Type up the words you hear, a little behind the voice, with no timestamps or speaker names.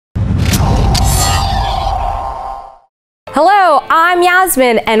Hello, I'm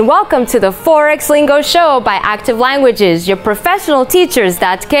Yasmin and welcome to the FX Lingo Show by Active Languages, your professional teachers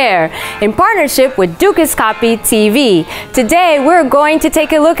that care, in partnership with Dukascopy TV. Today we're going to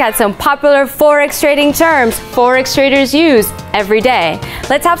take a look at some popular Forex trading terms Forex traders use every day.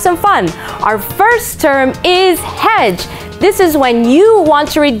 Let's have some fun. Our first term is hedge. This is when you want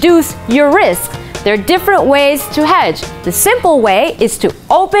to reduce your risk. There are different ways to hedge. The simple way is to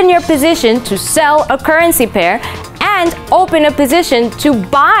open your position to sell a currency pair and open a position to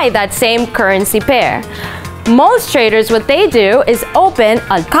buy that same currency pair. Most traders, what they do is open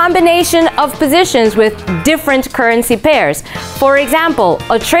a combination of positions with different currency pairs. For example,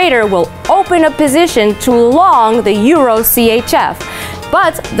 a trader will open a position to long the Euro CHF,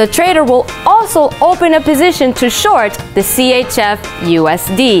 but the trader will also open a position to short the CHF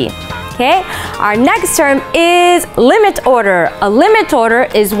USD. Okay? Our next term is limit order. A limit order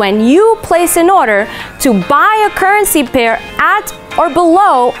is when you place an order to buy a currency pair at or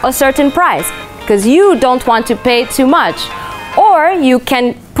below a certain price because you don't want to pay too much. Or you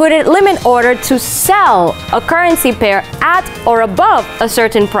can put a limit order to sell a currency pair at or above a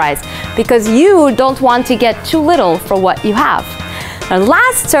certain price because you don't want to get too little for what you have. The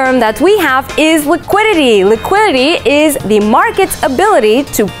last term that we have is liquidity. Liquidity is the market's ability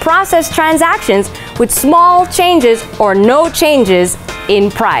to process transactions with small changes or no changes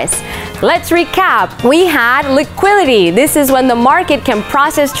in price. Let's recap. We had liquidity. This is when the market can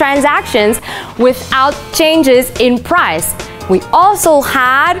process transactions without changes in price. We also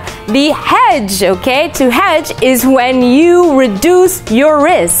had the hedge, okay? To hedge is when you reduce your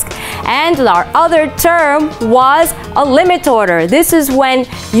risk. And our other term was a limit order. This is when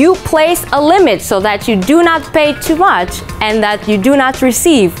you place a limit so that you do not pay too much and that you do not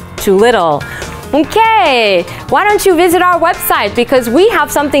receive too little. Okay, why don't you visit our website because we have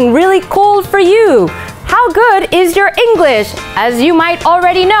something really cool for you. How good is your English? As you might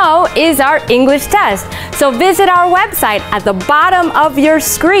already know, is our English test. So visit our website at the bottom of your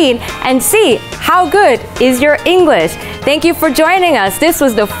screen and see how good is your English. Thank you for joining us. This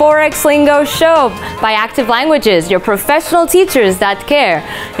was the FX Lingo Show by Active Languages, your professional teachers that care,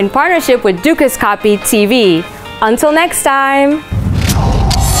 in partnership with Dukascopy TV. Until next time.